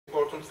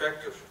important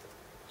factor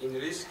in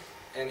risk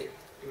and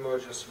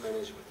emergency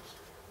management.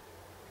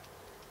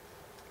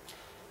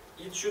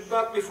 It should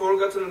not be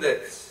forgotten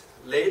that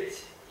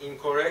late,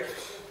 incorrect,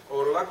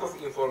 or lack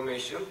of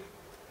information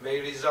may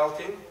result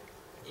in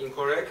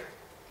incorrect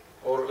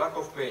or lack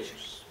of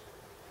measures.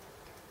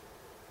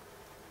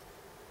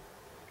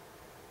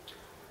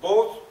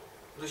 Both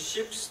the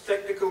ship's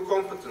technical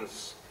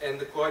competence and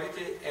the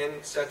quality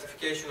and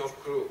certification of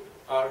crew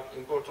are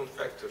important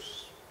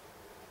factors.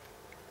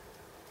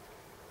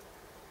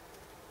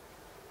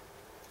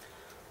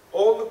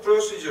 All the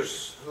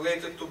procedures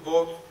related to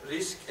both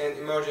risk and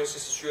emergency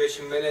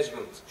situation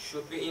management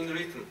should be in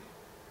written,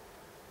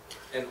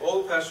 and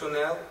all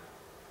personnel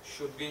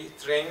should be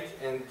trained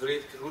and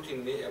drilled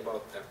routinely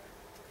about them.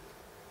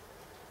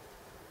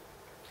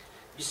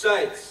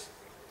 Besides,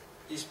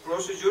 these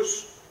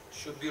procedures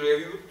should be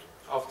reviewed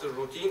after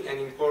routine and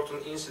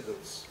important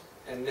incidents,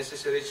 and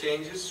necessary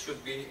changes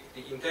should be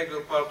the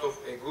integral part of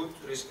a good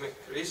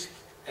risk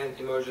and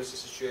emergency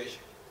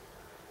situation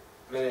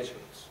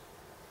management.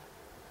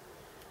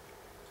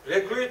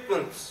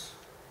 Recruitment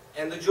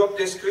and the job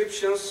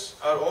descriptions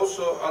are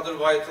also other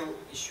vital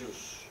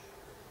issues.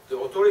 The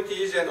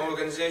authorities and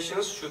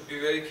organizations should be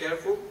very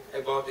careful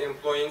about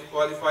employing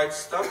qualified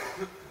staff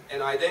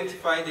and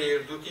identify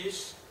their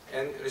duties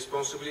and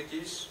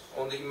responsibilities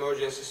on the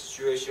emergency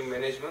situation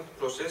management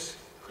process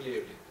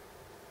clearly.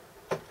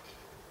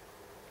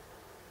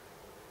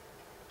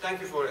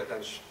 Thank you for your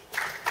attention.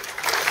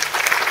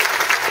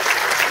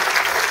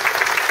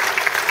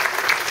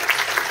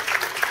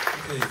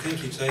 Okay,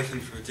 thank you, Tathan,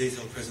 for a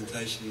detailed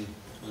presentation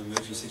on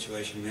emergency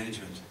situation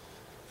management.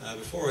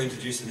 Before I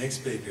introduce the next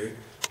speaker,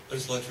 I'd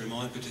just like to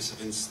remind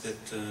participants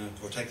that,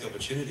 or take the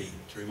opportunity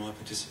to remind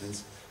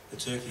participants that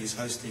Turkey is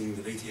hosting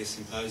the VTS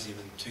Symposium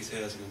in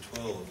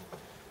 2012.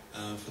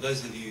 For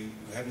those of you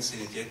who haven't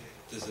seen it yet,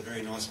 there's a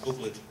very nice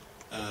booklet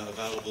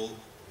available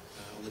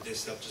on the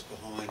desktop just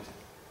behind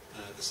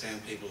the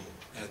sound people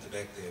out the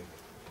back there.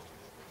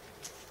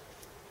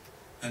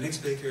 Our next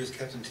speaker is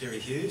Captain Terry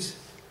Hughes.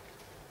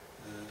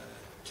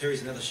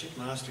 Terry's another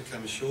shipmaster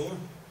come ashore.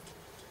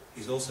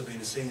 He's also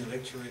been a senior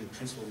lecturer in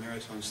Principal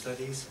Maritime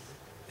Studies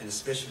and a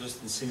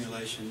specialist in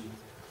simulation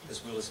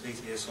as well as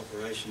VTS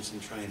operations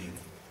and training.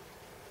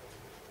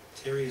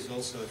 Terry is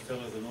also a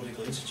fellow of the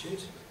Nautical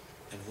Institute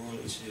and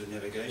Royal Institute of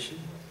Navigation.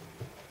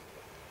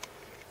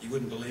 You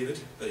wouldn't believe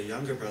it, but a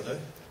younger brother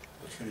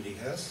of Trinity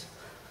House,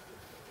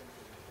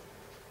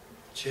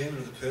 chairman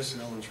of the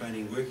Personnel and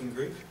Training Working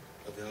Group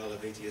of the IALA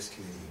VTS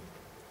Committee.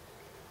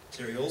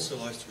 Terry also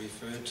likes to be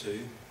referred to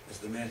as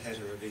the Mad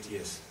Hatter of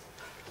VTS.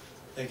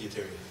 Thank you,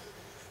 Terry.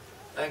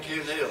 Thank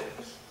you, Neil.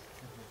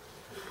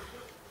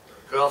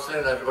 Good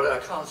afternoon, everybody. I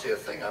can't see a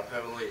thing up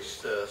here with all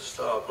these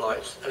star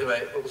lights.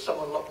 Anyway, will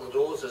someone lock the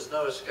doors? There's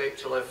no escape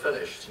till I've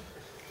finished.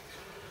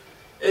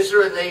 Is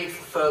there a need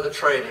for further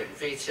training,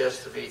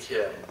 VTS to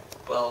VTM?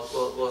 Well,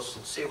 we'll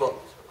see what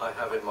I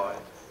have in mind.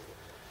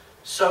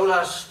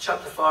 SOLAS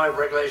Chapter 5,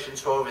 Regulation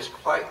 12 is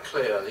quite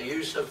clear. The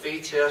use of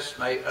VTS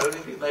may only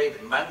be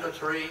made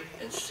mandatory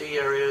in sea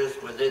areas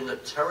within the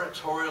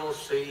territorial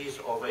seas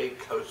of a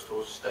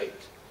coastal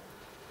state.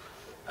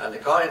 And the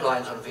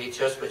guidelines on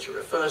VTS, which it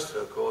refers to,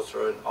 of course,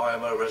 are in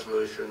IMO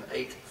Resolution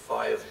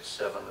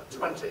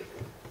 85720.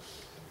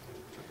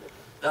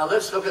 Now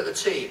let's look at the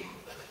team.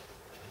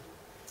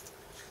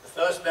 The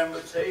first member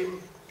of the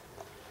team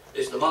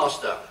is the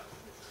master,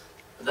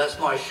 and that's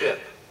my ship.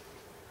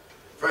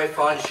 Very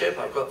fine ship.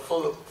 I've got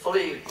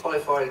fully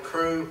qualified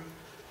crew,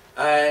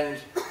 and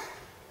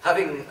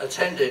having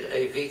attended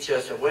a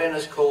VTS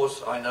awareness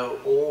course, I know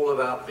all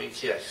about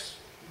VTS.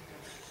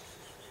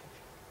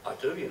 I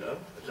do, you know,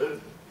 I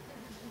do.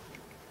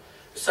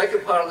 The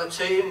second part of the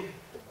team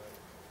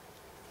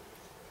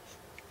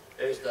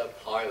is the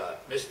pilot,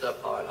 Mr.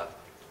 Pilot.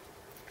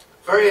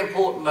 Very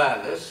important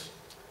man, this.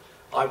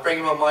 I bring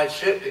him on my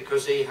ship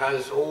because he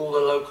has all the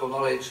local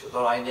knowledge that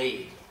I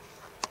need.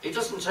 He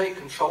doesn't take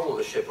control of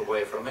the ship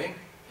away from me.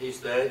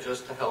 He's there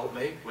just to help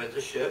me with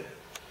the ship.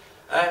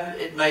 And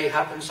it may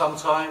happen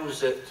sometimes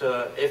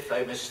that if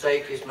a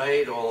mistake is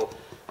made, or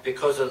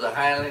because of the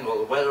handling or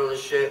the weather of the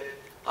ship,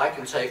 I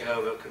can take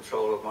over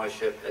control of my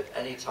ship at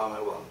any time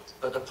I want.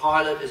 But the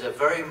pilot is a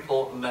very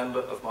important member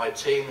of my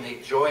team, and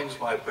he joins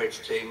my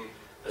bridge team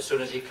as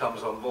soon as he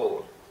comes on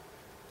board.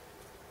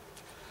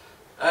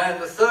 And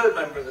the third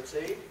member of the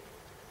team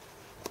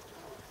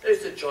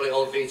is the jolly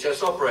old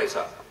VTS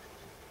operator.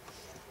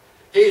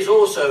 He's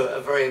also a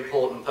very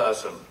important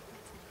person,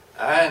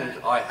 and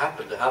I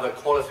happen to have a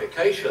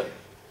qualification.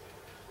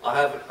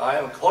 I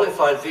am a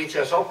qualified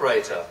VTS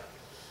operator,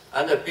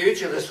 and the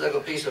beauty of this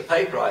little piece of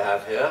paper I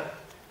have here,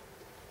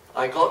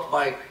 I got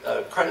my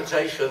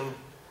accreditation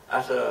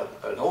at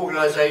an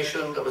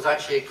organisation that was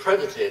actually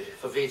accredited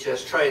for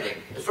VTS training.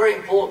 It's very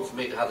important for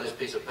me to have this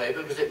piece of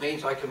paper because it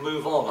means I can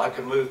move on. I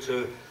can move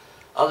to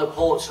other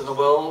ports in the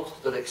world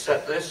that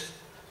accept this.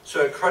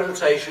 So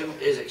accreditation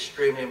is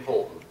extremely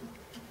important.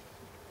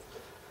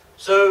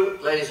 So,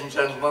 ladies and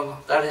gentlemen,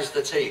 that is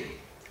the team.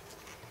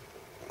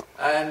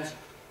 And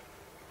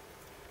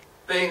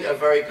being a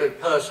very good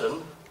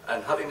person,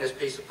 and having this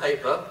piece of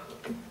paper,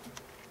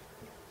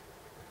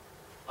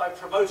 I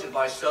promoted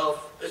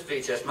myself as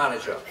VTS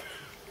manager.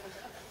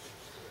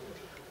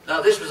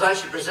 Now this was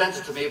actually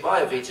presented to me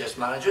by a VTS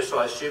manager, so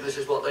I assume this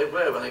is what they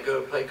wear when they go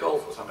and play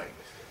golf or something.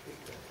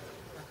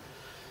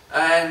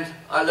 And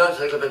I learned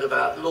a little bit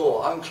about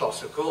law.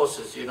 UNCLOS, of course,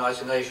 is the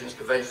United Nations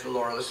Convention on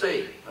Law of the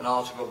Sea, and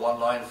Article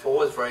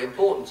 194 is very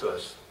important to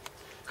us,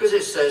 because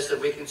it says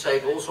that we can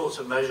take all sorts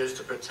of measures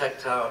to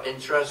protect our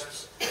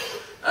interests,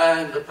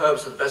 and the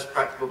purpose of the best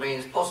practical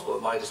means possible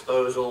at my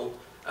disposal,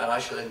 and I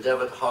shall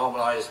endeavour to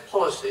harmonise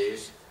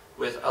policies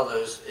with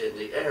others in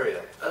the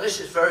area. And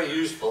this is very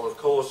useful, of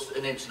course,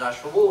 in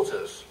international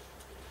waters.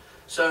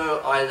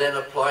 So I then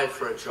applied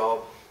for a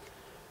job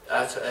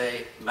at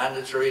a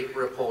mandatory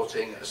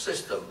reporting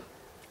system.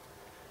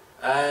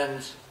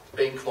 And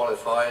being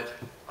qualified,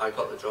 I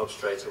got the job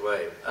straight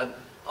away. And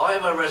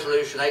IMO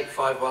Resolution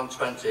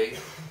 85120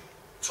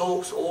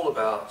 talks all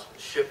about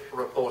ship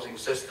reporting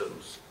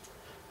systems.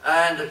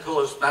 And of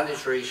course,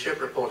 mandatory ship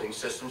reporting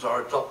systems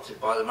are adopted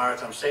by the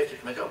Maritime Safety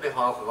Committee on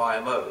behalf of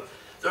IMO.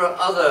 There are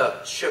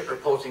other ship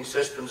reporting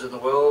systems in the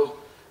world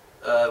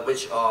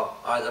which are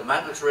either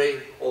mandatory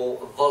or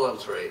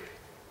voluntary.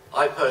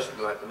 I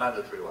personally like the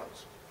mandatory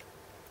ones.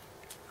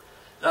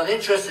 Now, the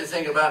interesting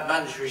thing about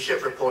mandatory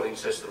ship reporting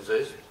systems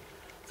is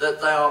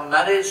that they are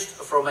managed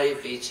from a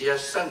VTS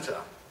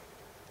centre.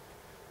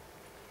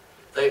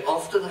 They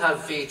often have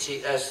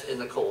VTS in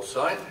the call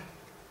sign,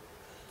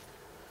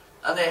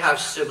 and they have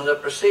similar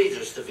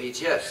procedures to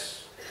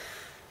VTS.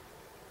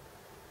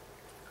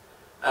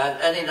 And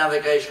any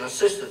navigation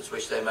assistance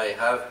which they may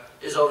have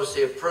is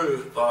obviously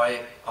approved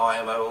by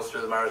IMO or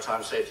through the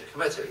Maritime Safety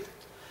Committee.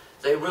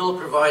 They will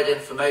provide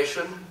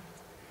information,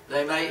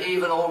 they may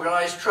even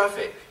organise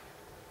traffic,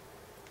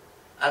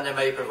 and they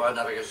may provide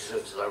navigation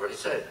assistance, as I already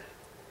said.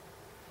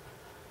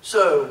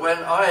 So when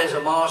I, as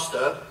a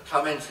master,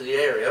 come into the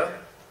area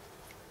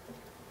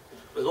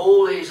with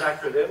all these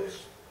acronyms,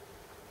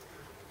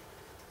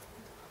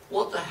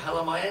 what the hell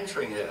am I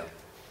entering here?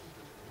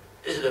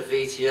 Is it a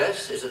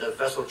VTS? Is it a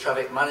Vessel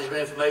Traffic Management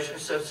Information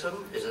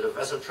System? Is it a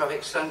Vessel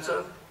Traffic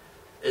Centre?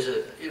 Is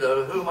it,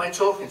 who am I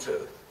talking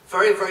to?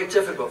 Very, very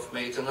difficult for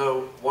me to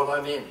know what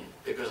I'm in,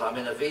 because I'm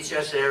in a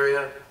VTS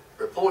area,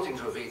 reporting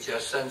to a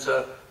VTS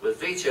centre, with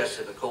VTS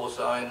in the call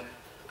sign,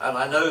 and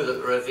I know that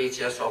there are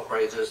VTS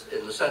operators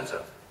in the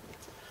centre.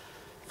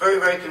 Very,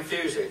 very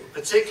confusing,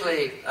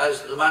 particularly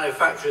as the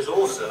manufacturers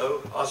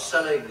also are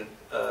selling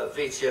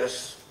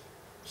VTS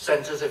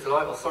centres, if you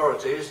like,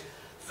 authorities,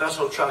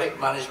 Vessel Traffic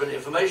Management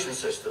Information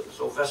Systems,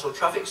 or Vessel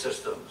Traffic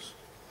Systems.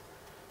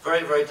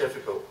 Very, very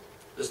difficult.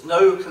 There's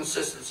no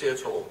consistency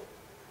at all.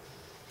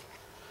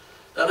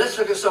 Now let's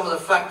look at some of the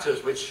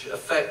factors which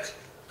affect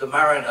the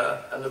mariner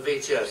and the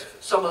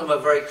VTS. Some of them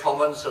are very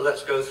common, so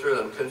let's go through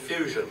them.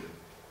 Confusion.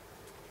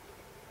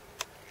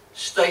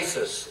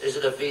 Status. Is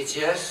it a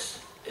VTS?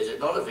 Is it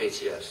not a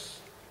VTS?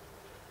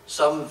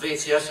 Some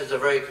VTSs are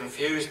very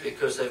confused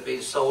because they've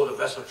been sold a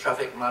Vessel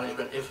Traffic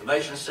Management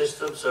Information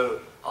System.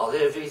 So, are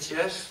they a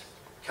VTS?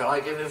 Can I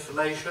give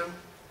information?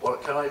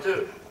 What can I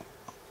do?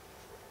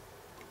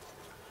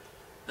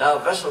 Now,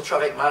 Vessel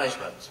Traffic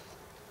Management.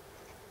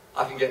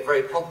 I can get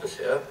very pompous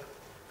here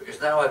because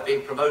now I've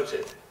been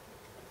promoted.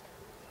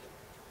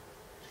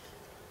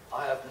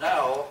 I have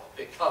now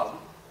become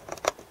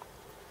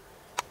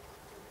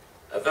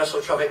a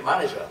Vessel Traffic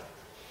Manager.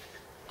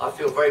 I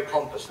feel very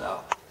pompous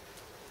now.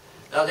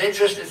 Now, the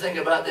interesting thing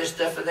about this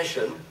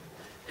definition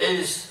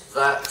is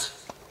that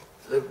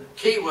the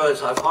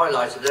keywords I've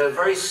highlighted, they're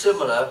very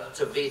similar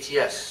to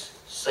VTS.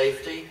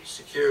 Safety,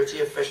 security,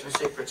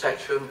 efficiency,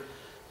 protection.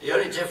 The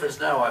only difference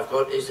now I've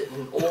got is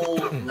in all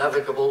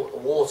navigable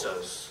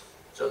waters.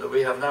 So that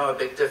we have now a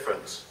big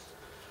difference.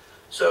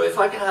 So if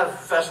I can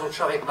have Vessel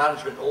Traffic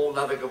Management in all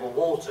navigable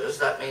waters,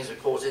 that means,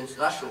 of course,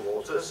 international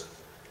waters.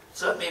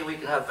 Does that mean we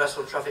can have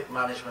Vessel Traffic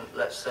Management,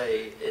 let's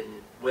say, in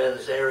where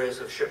there's areas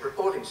of ship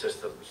reporting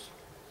systems?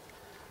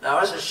 Now,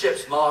 as a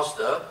ship's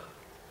master,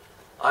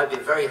 I'd be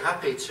very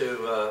happy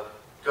to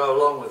go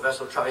along with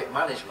Vessel Traffic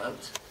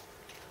Management,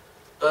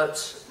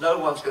 but no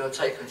one's going to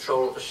take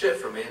control of the ship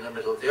from me in the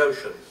middle of the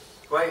ocean.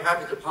 Very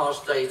happy to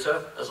pass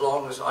data as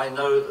long as I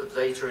know that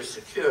the data is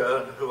secure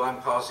and who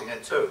I'm passing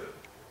it to.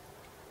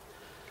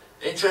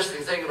 The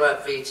interesting thing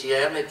about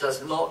VTM, it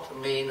does not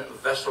mean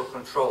vessel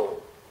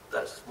control.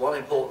 That's one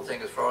important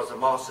thing as far as the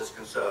master is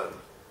concerned.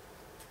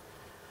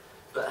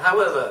 But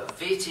however,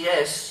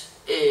 VTS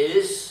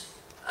is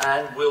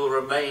and will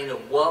remain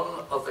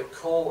one of the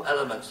core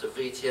elements of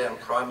VTM,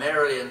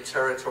 primarily in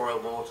territorial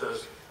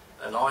waters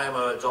and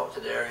IMO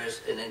adopted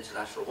areas in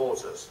international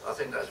waters. I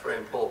think that's very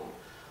important.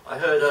 I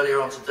heard earlier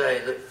on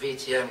today that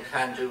VTM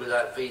can do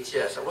without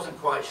VTS. I wasn't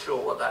quite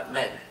sure what that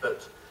meant,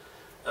 but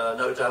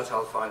no doubt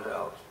I'll find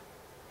out.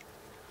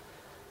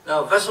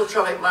 Now, Vessel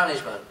Traffic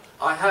Management.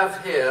 I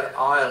have here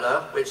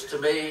IALA, which to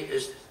me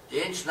is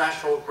the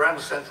International Grand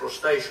Central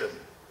Station.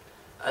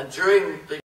 And during the